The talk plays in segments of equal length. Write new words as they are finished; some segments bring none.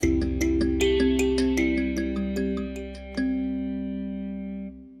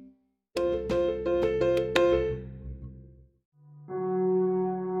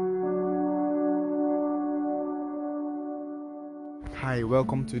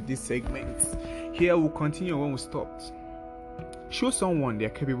welcome to this segment. Here we'll continue when we stopped. Show someone they are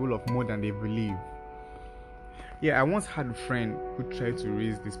capable of more than they believe. I once had a friend who tried to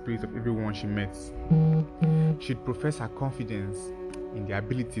raise the spirit of everyone she met. She'd profess her confidence in their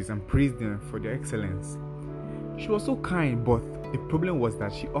abilities and praise them for their excellence. She was so kind, but the problem was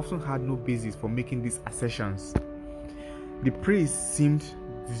that she often had no basis for making these assertions. The praise seemed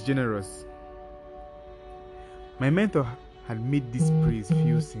disgenerous. My mentor had made this praise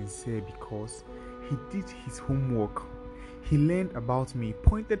feel sincere because he did his homework. He learned about me,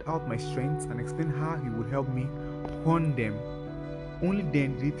 pointed out my strengths, and explained how he would help me hone them. Only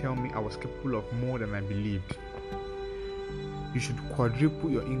then did he tell me I was capable of more than I believed. You should quadruple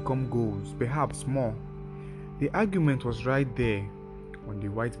your income goals, perhaps more. The argument was right there on the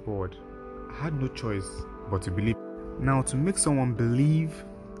whiteboard. I had no choice but to believe. Now, to make someone believe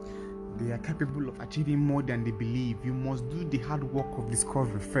they are capable of achieving more than they believe, you must do the hard work of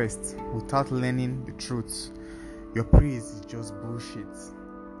discovery first without learning the truth. Your praise is just bullshit.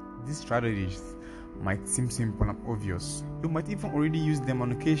 These strategies might seem simple and obvious. You might even already use them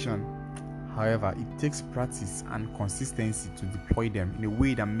on occasion. However, it takes practice and consistency to deploy them in a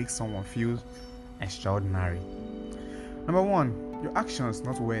way that makes someone feel extraordinary. Number 1, your actions,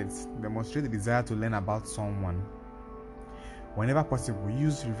 not words, demonstrate the desire to learn about someone. Whenever possible,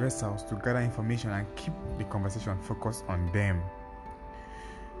 use reversals to gather information and keep the conversation focused on them.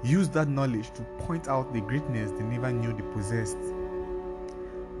 Use that knowledge to point out the greatness they never knew they possessed.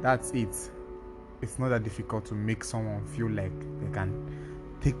 That's it. It's not that difficult to make someone feel like they can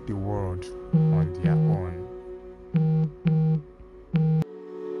take the world on their own.